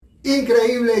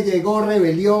Increíble, llegó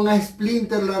Rebelión a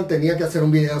Splinterlands, tenía que hacer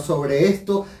un video sobre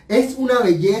esto. Es una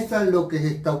belleza lo que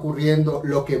está ocurriendo,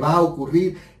 lo que va a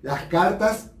ocurrir. Las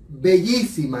cartas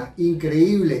bellísimas,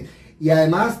 increíbles. Y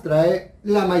además trae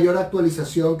la mayor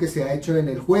actualización que se ha hecho en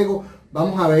el juego.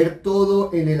 Vamos a ver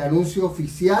todo en el anuncio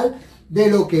oficial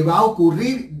de lo que va a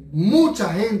ocurrir.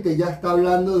 Mucha gente ya está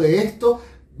hablando de esto.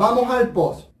 Vamos al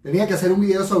post. Tenía que hacer un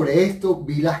video sobre esto.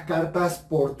 Vi las cartas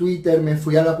por Twitter, me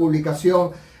fui a la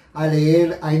publicación a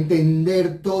leer, a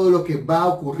entender todo lo que va a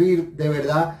ocurrir. De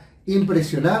verdad,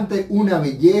 impresionante, una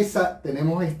belleza.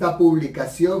 Tenemos esta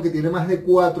publicación que tiene más de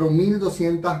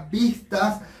 4200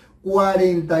 vistas,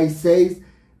 46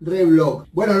 reblogs.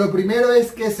 Bueno, lo primero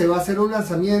es que se va a hacer un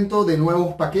lanzamiento de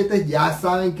nuevos paquetes. Ya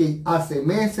saben que hace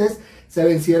meses se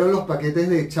vencieron los paquetes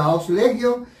de Chaos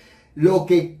Legion. Lo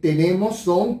que tenemos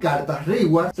son cartas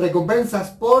rewards,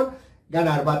 recompensas por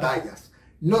ganar batallas.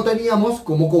 No teníamos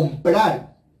cómo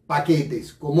comprar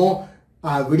paquetes, cómo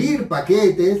abrir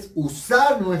paquetes,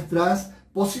 usar nuestras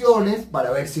pociones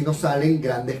para ver si nos salen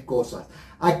grandes cosas.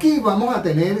 Aquí vamos a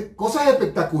tener cosas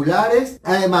espectaculares,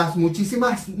 además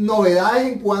muchísimas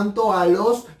novedades en cuanto a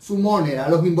los summoners, a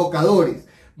los invocadores.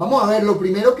 Vamos a ver, lo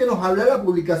primero que nos habla la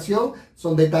publicación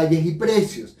son detalles y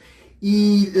precios.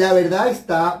 Y la verdad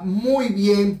está muy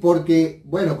bien porque,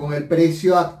 bueno, con el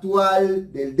precio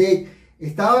actual del deck,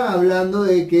 estaban hablando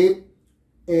de que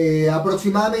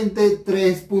aproximadamente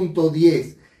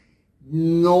 3.10.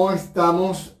 No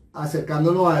estamos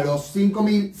acercándonos a los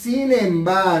 5.000. Sin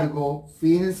embargo,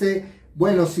 fíjense,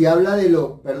 bueno, si habla de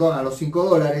los, perdón, a los 5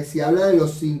 dólares, si habla de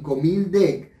los 5.000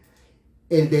 deck,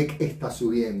 el deck está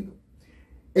subiendo.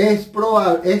 Es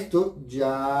probable, esto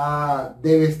ya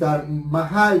debe estar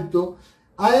más alto.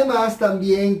 Además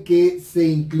también que se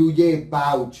incluye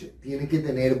voucher, tiene que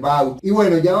tener voucher. Y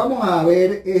bueno, ya vamos a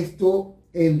ver esto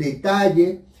en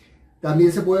detalle.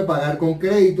 También se puede pagar con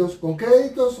créditos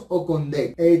o con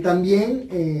deck.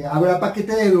 También habrá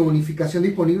paquete de bonificación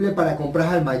disponible para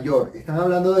compras al mayor. Están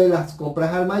hablando de las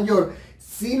compras al mayor.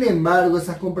 Sin embargo,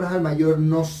 esas compras al mayor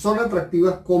no son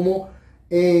atractivas como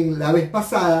en la vez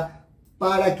pasada,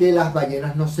 para que las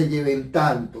ballenas no se lleven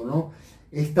tanto, ¿no?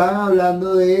 Están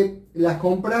hablando de las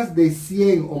compras de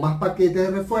 100 o más paquetes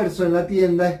de refuerzo en la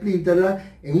tienda Splinterlands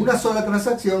en una sola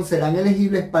transacción serán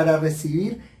elegibles para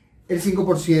recibir el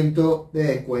 5% de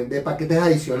descuento de paquetes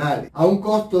adicionales a un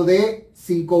costo de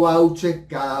 5 vouchers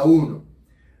cada uno.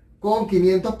 Con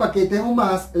 500 paquetes o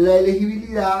más la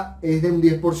elegibilidad es de un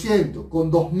 10%. Con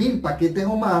 2000 paquetes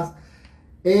o más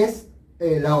es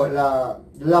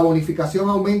la bonificación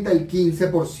aumenta el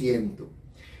 15%.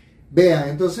 Vean,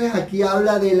 entonces aquí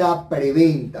habla de la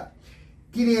preventa.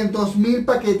 500.000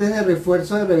 paquetes de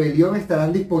refuerzo de rebelión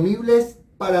estarán disponibles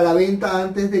para la venta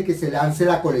antes de que se lance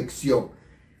la colección.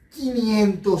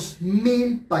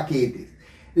 500.000 paquetes.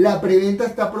 La preventa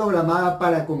está programada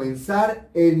para comenzar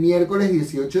el miércoles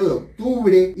 18 de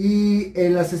octubre y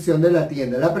en la sesión de la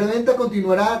tienda. La preventa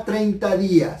continuará 30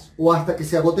 días o hasta que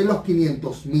se agoten los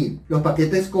 500.000. Los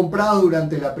paquetes comprados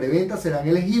durante la preventa serán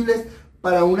elegibles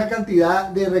para una cantidad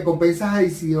de recompensas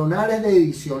adicionales de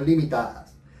edición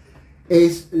limitadas.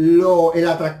 Es el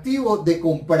atractivo de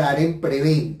comprar en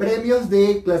preventa. Premios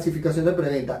de clasificación de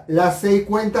preventa. Las 6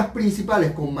 cuentas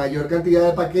principales con mayor cantidad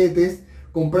de paquetes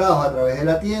comprados a través de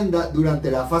la tienda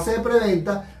durante la fase de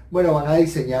preventa, bueno, van a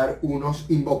diseñar unos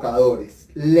invocadores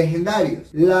legendarios.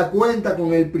 La cuenta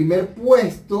con el primer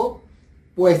puesto,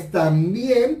 pues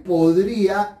también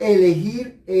podría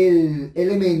elegir el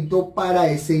elemento para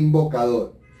ese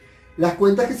invocador. Las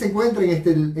cuentas que se encuentren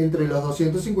entre los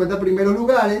 250 primeros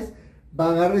lugares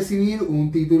van a recibir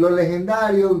un título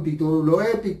legendario, un título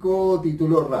épico,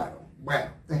 título raro.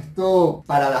 Bueno, esto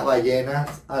para las ballenas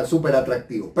es súper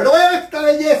atractivo. Pero vean esta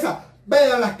belleza,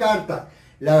 vean las cartas.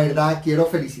 La verdad quiero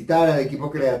felicitar al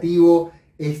equipo creativo.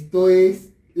 Esto es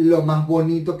lo más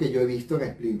bonito que yo he visto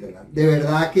en Splinterlands. De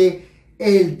verdad que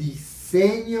el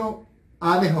diseño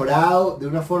ha mejorado de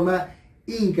una forma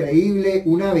increíble.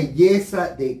 Una belleza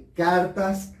de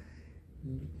cartas.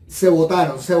 Se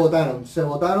votaron.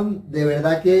 De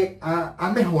verdad que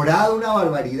ha mejorado una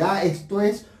barbaridad. Esto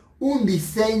es un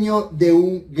diseño de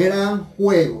un gran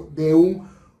juego, de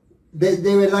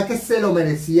verdad que se lo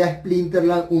merecía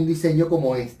Splinterlands un diseño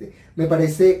como este. Me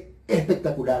parece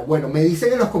espectacular. Bueno, me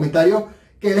dicen en los comentarios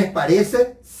qué les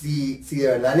parece, si de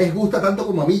verdad les gusta tanto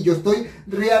como a mí. Yo estoy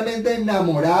realmente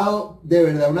enamorado, de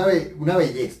verdad, una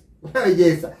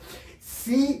belleza.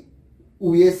 Si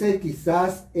hubiese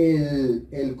quizás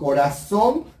el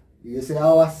corazón, hubiese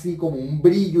dado así como un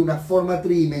brillo, una forma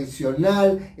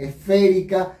tridimensional,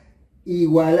 esférica,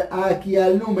 igual aquí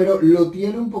al número, lo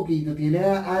tiene un poquito, tiene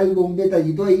algo, un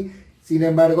detallito ahí. Sin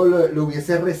embargo, lo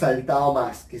hubiese resaltado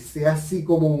más, que sea así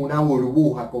como una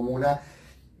burbuja, como una...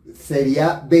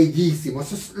 Sería bellísimo.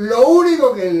 Eso es lo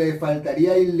único que le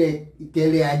faltaría y que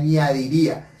le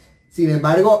añadiría. Sin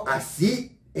embargo,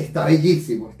 así está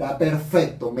bellísimo, está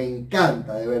perfecto, me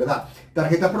encanta, de verdad.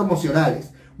 Tarjetas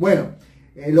promocionales. Bueno,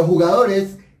 los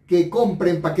jugadores que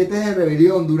compren paquetes de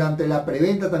rebelión durante la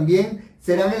preventa también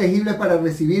serán elegibles para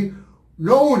recibir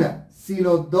no una,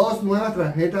 sino 2 nuevas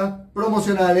tarjetas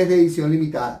promocionales de edición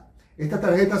limitada. Estas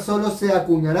tarjetas solo se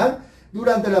acuñarán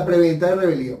durante la preventa de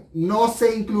rebelión. No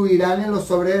se incluirán en los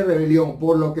sobres de rebelión,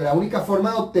 por lo que la única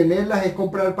forma de obtenerlas es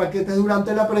comprar paquetes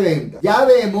durante la preventa. Ya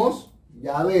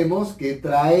vemos que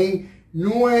traen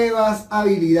nuevas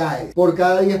habilidades. Por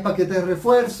cada 10 paquetes de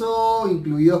refuerzo,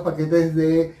 incluidos paquetes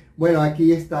de... Bueno,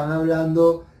 aquí están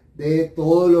hablando de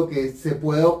todo lo que se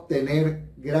puede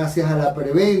obtener gracias a la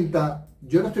preventa.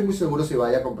 Yo no estoy muy seguro si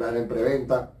vaya a comprar en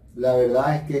preventa. La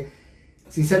verdad es que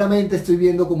sinceramente estoy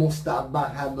viendo cómo están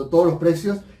bajando todos los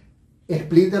precios.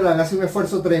 Splinterlands hace un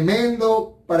esfuerzo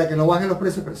tremendo para que no bajen los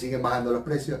precios, pero siguen bajando los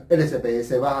precios. El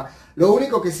SPS baja. Lo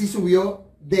único que sí subió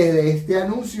desde este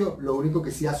anuncio, lo único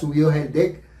que sí ha subido es el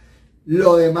deck.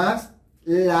 Lo demás,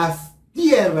 las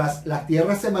tierras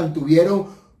se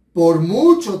mantuvieron por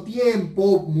mucho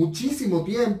tiempo, muchísimo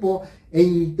tiempo,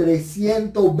 entre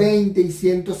 120 y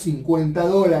 150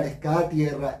 dólares cada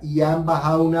tierra y han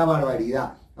bajado una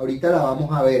barbaridad. Ahorita la vamos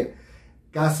a ver,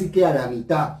 casi que a la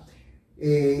mitad.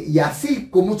 Y así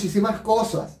con muchísimas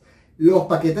cosas. Los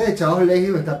paquetes de Chavos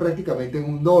Legion están prácticamente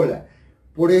en $1.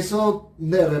 Por eso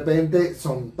de repente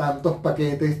son tantos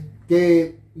paquetes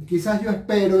que quizás yo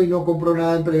espero y no compro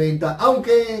nada en preventa.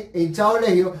 Aunque en Chavos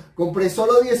Legion compré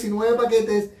solo 19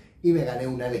 paquetes y me gané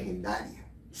una legendaria.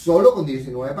 Solo con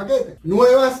 19 paquetes.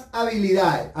 Nuevas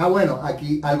habilidades. Ah, bueno,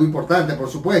 aquí algo importante, por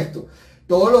supuesto.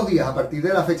 Todos los días, a partir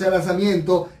de la fecha de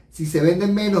lanzamiento, si se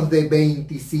venden menos de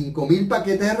 25.000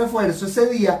 paquetes de refuerzo ese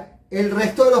día, el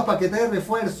resto de los paquetes de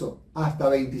refuerzo, hasta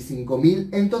 25.000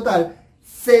 en total,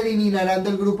 se eliminarán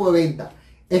del grupo de venta.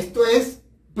 Esto es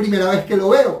primera vez que lo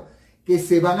veo, que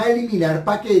se van a eliminar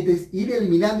paquetes, ir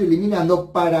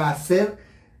eliminando para hacer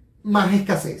más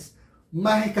escasez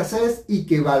y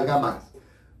que valga más.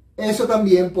 Eso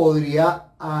también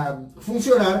podría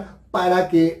funcionar para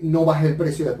que no baje el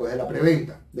precio después de la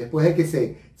preventa, después de que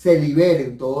se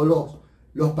liberen todos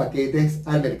los paquetes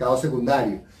al mercado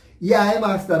secundario. Y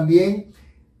además también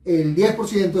el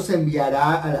 10% se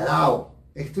enviará a la DAO.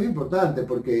 Esto es importante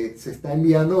porque se está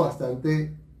enviando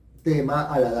bastante tema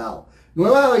a la DAO.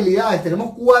 Nuevas habilidades,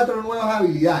 tenemos 4 nuevas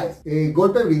habilidades.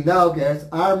 Golpe blindado, que es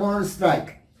Armor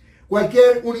Strike.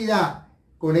 Cualquier unidad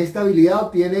con esta habilidad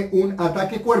obtiene un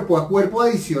ataque cuerpo a cuerpo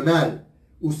adicional,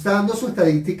 usando su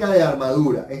estadística de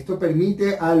armadura. Esto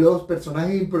permite a los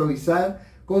personajes improvisar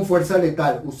con fuerza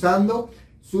letal, usando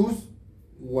sus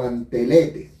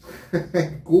guanteletes,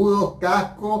 escudos,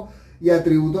 casco y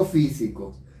atributos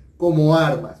físicos como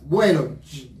armas. Bueno,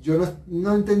 yo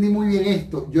no entendí muy bien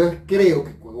esto. Yo creo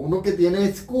que con uno que tiene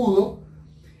escudo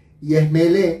y es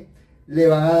melee, le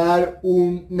van a dar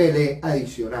un melee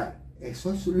adicional.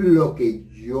 Eso es lo que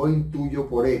yo intuyo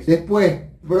por eso. Después,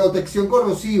 protección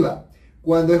corrosiva.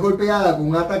 Cuando es golpeada con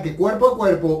un ataque cuerpo a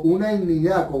cuerpo, una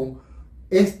unidad con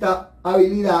esta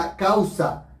habilidad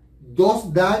causa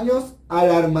 2 daños a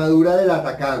la armadura del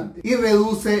atacante y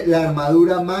reduce la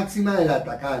armadura máxima del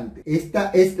atacante.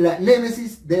 Esta es la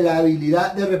némesis de la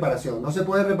habilidad de reparación. No se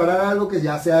puede reparar algo que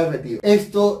ya se ha derretido.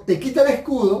 Esto te quita el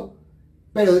escudo,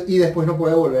 y después no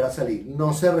puede volver a salir.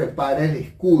 No se repara el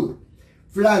escudo.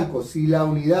 Flanco, si la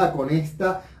unidad con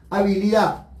esta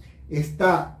habilidad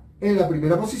está en la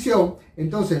primera posición,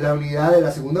 entonces la unidad de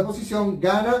la segunda posición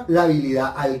gana la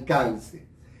habilidad alcance.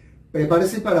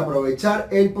 Prepárese para aprovechar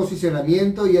el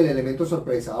posicionamiento y el elemento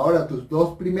sorpresa. Ahora tus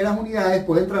 2 primeras unidades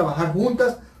pueden trabajar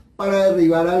juntas para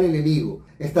derribar al enemigo.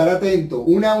 Estar atento.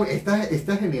 Esta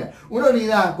es genial. Una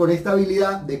unidad con esta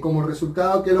habilidad de como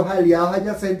resultado que los aliados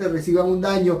adyacentes reciban un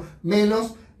daño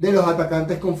menos de los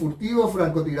atacantes con furtivo,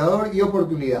 francotirador y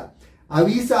oportunidad.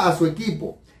 Avisa a su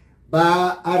equipo.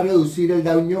 Va a reducir el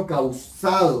daño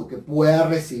causado que pueda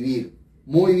recibir.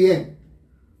 Muy bien.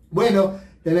 Bueno,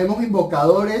 tenemos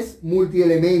invocadores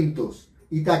multielementos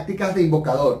y tácticas de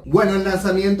invocador. Bueno, el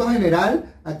lanzamiento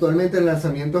general, actualmente el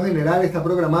lanzamiento general está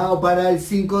programado para el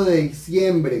 5 de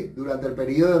diciembre, durante el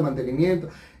periodo de mantenimiento.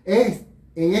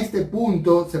 En este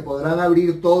punto se podrán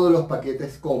abrir todos los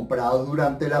paquetes comprados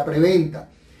durante la preventa.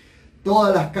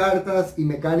 Todas las cartas y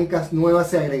mecánicas nuevas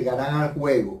se agregarán al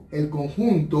juego. El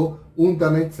conjunto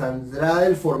Ultimate saldrá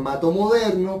del formato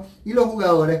moderno y los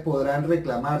jugadores podrán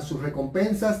reclamar sus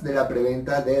recompensas de la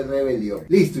preventa de Rebelión.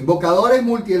 Listo, invocadores,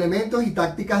 multielementos y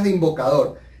tácticas de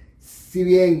invocador. Si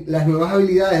bien las nuevas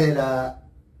habilidades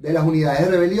de las unidades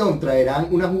de Rebelión traerán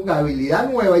una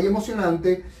jugabilidad nueva y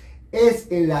emocionante, es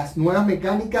en las nuevas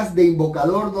mecánicas de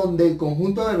invocador donde el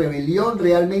conjunto de Rebelión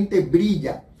realmente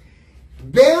brilla.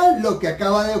 Vean lo que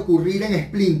acaba de ocurrir en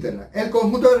Splinterlands. El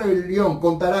conjunto de Rebelión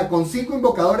contará con 5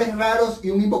 invocadores raros y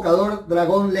un invocador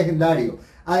dragón legendario,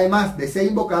 además de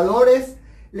 6 invocadores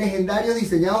legendarios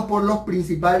diseñados por los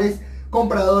principales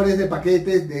compradores de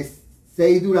paquetes de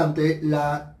 6 durante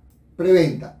la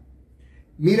preventa.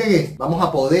 Miren esto, vamos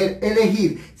a poder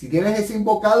elegir, si tienes ese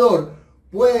invocador,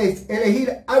 puedes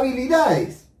elegir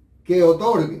habilidades que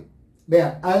otorgue.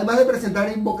 Vean, además de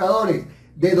presentar invocadores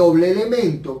de doble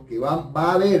elemento, que va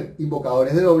a haber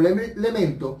invocadores de doble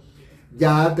elemento,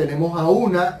 ya tenemos a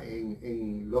una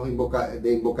en los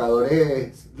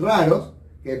invocadores raros,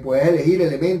 que puedes elegir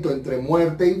elemento entre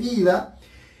muerte y vida.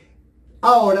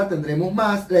 Ahora tendremos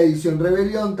más. La edición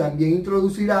Rebelión también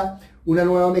introducirá una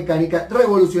nueva mecánica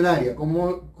revolucionaria,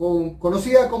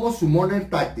 conocida como Summoner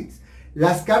Tactics.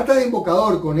 Las cartas de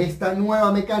invocador con esta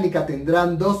nueva mecánica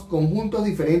tendrán 2 conjuntos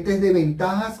diferentes de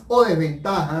ventajas o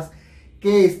desventajas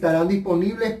que estarán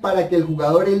disponibles para que el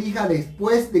jugador elija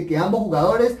después de que ambos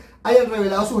jugadores hayan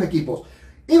revelado sus equipos.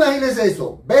 Imagínense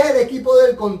eso, ves el equipo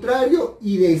del contrario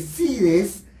y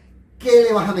decides qué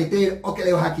le vas a meter o qué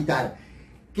le vas a quitar.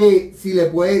 Que si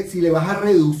le vas a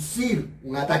reducir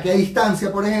un ataque a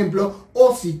distancia, por ejemplo,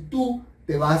 o si tú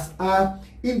te vas a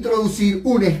introducir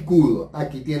un escudo.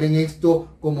 Aquí tienen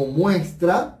esto como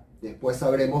muestra. Después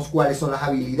sabremos cuáles son las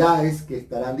habilidades que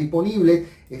estarán disponibles.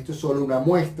 Esto es solo una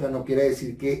muestra, no quiere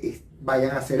decir que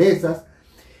vayan a ser esas.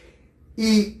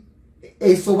 Y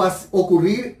eso va a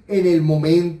ocurrir en el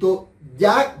momento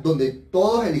ya donde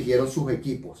todos eligieron sus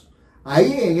equipos.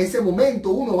 Ahí en ese momento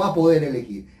uno va a poder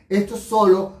elegir. Esto es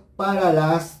solo para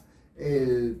las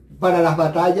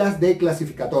batallas de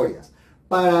clasificatorias.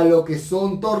 Para lo que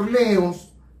son torneos,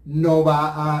 no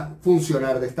va a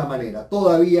funcionar de esta manera.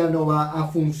 Todavía no va a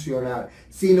funcionar,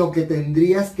 sino que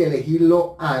tendrías que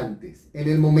elegirlo antes, en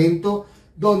el momento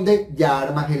donde ya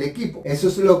armas el equipo. Eso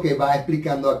es lo que va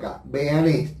explicando acá. Vean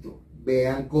esto,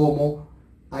 vean cómo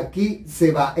aquí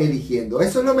se va eligiendo.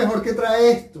 Eso es lo mejor que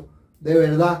trae esto, de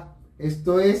verdad.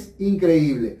 Esto es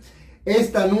increíble.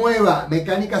 Esta nueva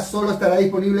mecánica solo estará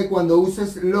disponible cuando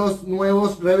uses los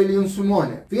nuevos Rebellion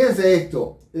Summoner. Fíjense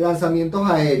esto, lanzamientos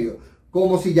aéreos.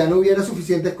 Como si ya no hubiera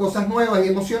suficientes cosas nuevas y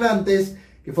emocionantes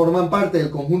que forman parte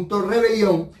del conjunto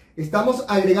Rebelión, estamos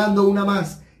agregando una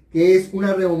más, que es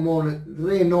una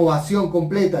renovación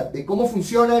completa de cómo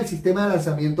funciona el sistema de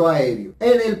lanzamiento aéreo.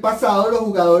 En el pasado, los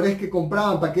jugadores que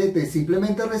compraban paquetes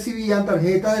simplemente recibían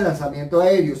tarjetas de lanzamiento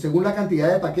aéreo según la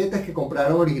cantidad de paquetes que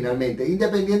compraron originalmente,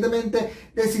 independientemente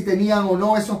de si tenían o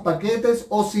no esos paquetes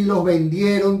o si los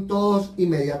vendieron todos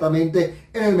inmediatamente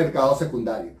en el mercado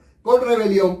secundario. Con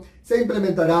Rebelión se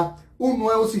implementará un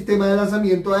nuevo sistema de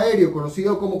lanzamiento aéreo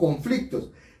conocido como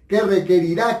conflictos, que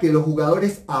requerirá que los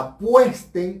jugadores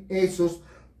apuesten esos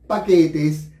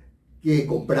paquetes que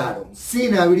compraron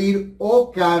sin abrir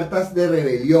o cartas de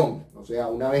rebelión. O sea,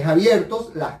 una vez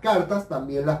abiertos, las cartas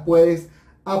también las puedes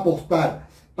apostar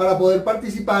para poder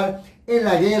participar en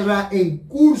la guerra en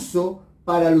curso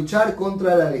para luchar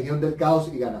contra la Legión del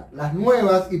Caos y ganar. Las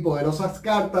nuevas y poderosas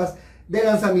cartas de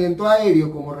lanzamiento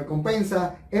aéreo como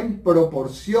recompensa en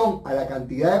proporción a la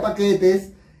cantidad de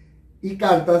paquetes y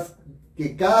cartas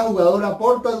que cada jugador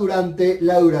aporta durante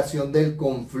la duración del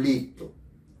conflicto.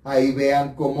 Ahí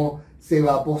vean cómo se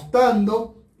va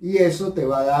apostando y eso te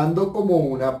va dando como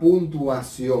una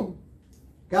puntuación.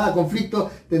 Cada conflicto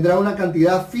tendrá una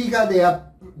cantidad fija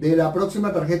de la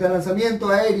próxima tarjeta de lanzamiento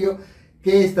aéreo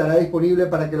que estará disponible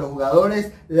para que los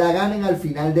jugadores la ganen al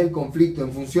final del conflicto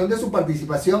en función de su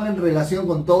participación en relación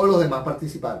con todos los demás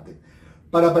participantes.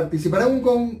 Para participar en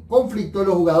un conflicto,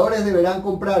 los jugadores deberán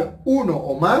comprar uno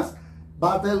o más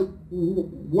Battle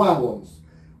Wagons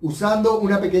usando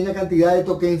una pequeña cantidad de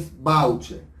tokens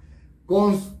voucher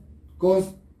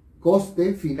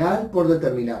coste final por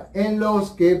determinar, en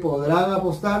los que podrán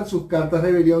apostar sus cartas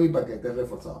rebelión y paquetes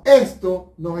reforzados.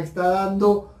 Esto nos está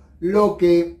dando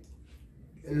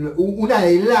un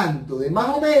adelanto de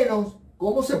más o menos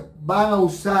cómo se van a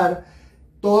usar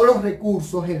todos los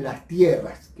recursos en las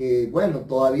tierras, que bueno,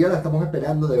 todavía la estamos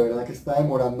esperando, de verdad que está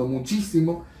demorando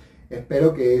muchísimo.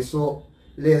 Espero que eso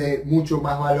le dé mucho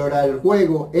más valor al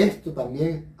juego. Esto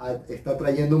también está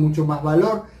trayendo mucho más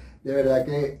valor. De verdad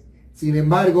que Sin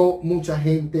embargo, mucha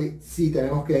gente, sí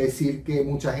tenemos que decir que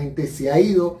mucha gente se ha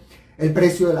ido. El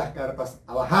precio de las cartas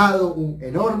ha bajado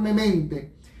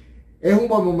enormemente. Es un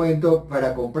buen momento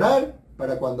para comprar,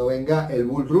 para cuando venga el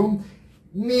bull run.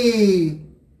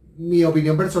 Mi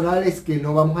opinión personal es que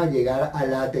no vamos a llegar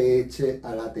al ATH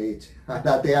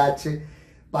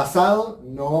pasado,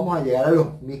 no vamos a llegar a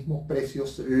los mismos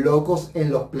precios locos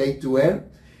en los play to earn.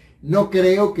 No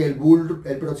creo que el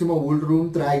próximo bull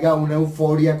run traiga una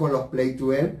euforia con los play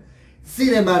to earn.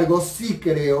 Sin embargo, sí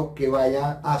creo que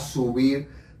vaya a subir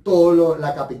toda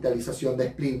la capitalización de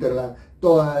Splinterlands,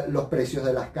 todos los precios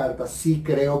de las cartas. Sí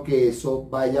creo que eso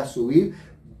vaya a subir,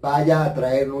 vaya a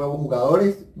atraer nuevos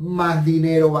jugadores, más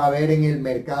dinero va a haber en el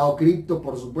mercado cripto,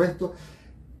 por supuesto,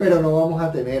 pero no vamos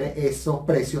a tener esos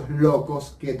precios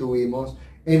locos que tuvimos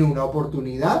en una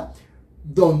oportunidad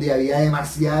donde había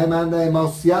demasiada demanda,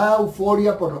 demasiada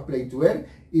euforia por los play to earn.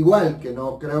 Igual que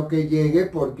no creo que llegue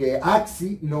porque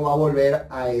Axie no va a volver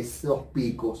a esos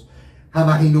picos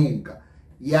jamás y nunca.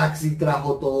 Y Axie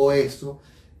trajo todo eso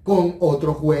con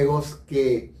otros juegos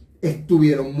que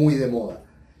estuvieron muy de moda.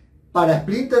 Para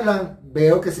Splinterlands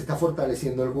veo que se está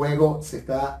fortaleciendo el juego, se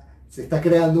está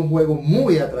creando un juego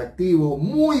muy atractivo,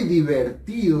 muy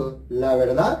divertido, la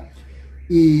verdad.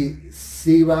 Y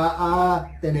sí va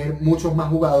a tener muchos más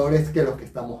jugadores que los que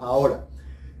estamos ahora.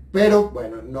 Pero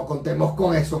bueno, no contemos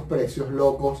con esos precios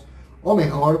locos, o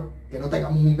mejor, que no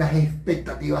tengamos unas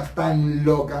expectativas tan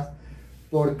locas,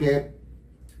 porque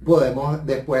podemos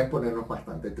después ponernos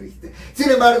bastante tristes. Sin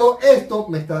embargo, esto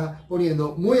me está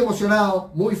poniendo muy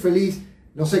emocionado, muy feliz.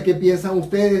 No sé qué piensan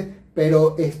ustedes,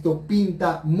 pero esto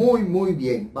pinta muy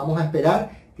bien. Vamos a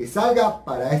esperar que salga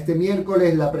para este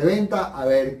miércoles la preventa, a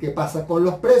ver qué pasa con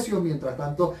los precios. Mientras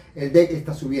tanto, el deck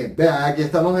está subiendo. Vean, aquí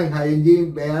estamos en High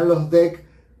Engine, vean los decks,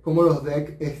 cómo los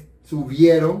decks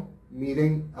subieron.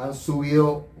 Miren, han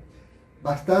subido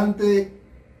bastante.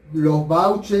 Los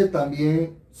vouchers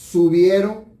también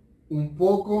subieron un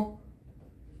poco,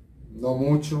 no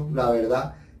mucho, la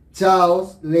verdad.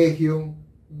 Chaos Legion,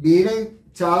 miren,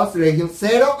 Chaos Legion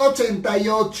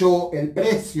 0.88 el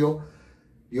precio.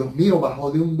 Dios mío, bajó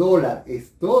de $1.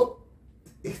 Esto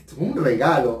es un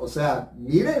regalo. O sea,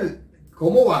 miren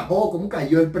cómo bajó, cómo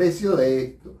cayó el precio de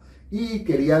esto. Y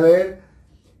quería ver,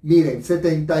 miren,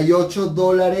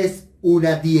 $78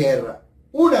 una tierra.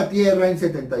 Una tierra en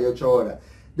 78 horas.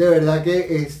 De verdad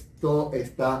que esto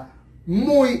está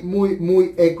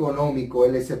muy económico.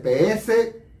 El SPS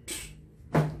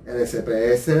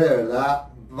de verdad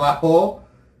bajó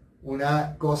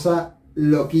una cosa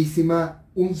loquísima.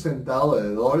 $1 centavo,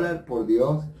 por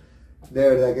Dios. De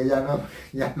verdad que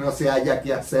ya no se haya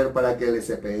qué hacer para que el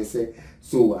SPS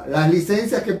suba. Las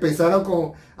licencias que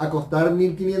empezaron a costar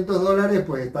 $1.500,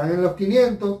 pues están en los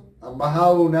 500. Han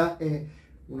bajado una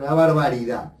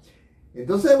barbaridad.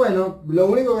 Entonces, bueno, lo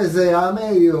único que se ha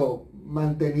medio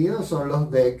mantenido son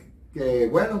los decks, que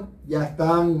bueno, ya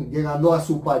están llegando a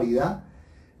su paridad.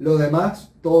 Lo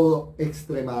demás, todo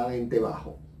extremadamente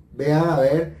bajo. Vean a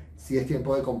ver si es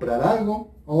tiempo de comprar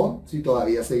algo o si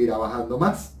todavía seguirá bajando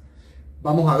más.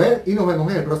 Vamos a ver y nos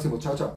vemos en el próximo. Chao, chao.